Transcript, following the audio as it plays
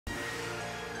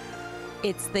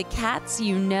It's the cats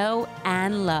you know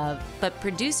and love, but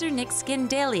producer Nick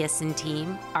Scandalios and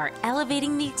team are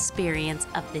elevating the experience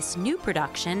of this new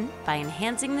production by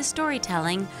enhancing the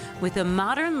storytelling with a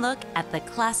modern look at the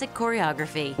classic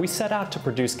choreography. We set out to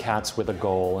produce Cats with a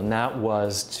goal, and that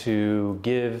was to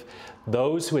give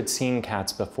those who had seen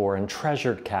Cats before and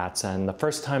treasured Cats, and the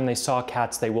first time they saw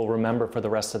Cats they will remember for the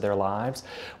rest of their lives,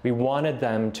 we wanted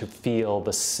them to feel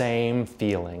the same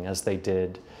feeling as they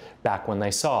did back when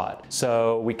they saw it.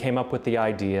 So we came up with the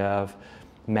idea of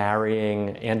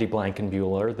marrying Andy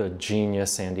Blankenbuehler, the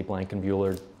genius Andy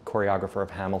Blankenbuehler, choreographer of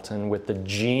Hamilton, with the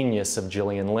genius of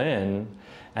Gillian Lynne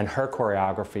and her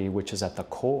choreography, which is at the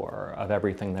core of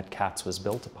everything that Cats was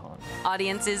built upon.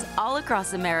 Audiences all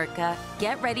across America,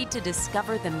 get ready to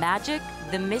discover the magic,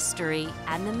 the mystery,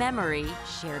 and the memory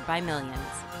shared by millions.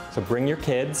 So bring your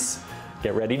kids,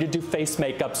 get ready to do face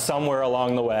makeup somewhere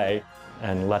along the way,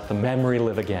 and let the memory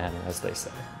live again, as they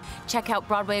say. Check out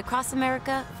Broadway Across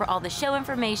America for all the show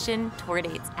information, tour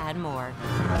dates, and more.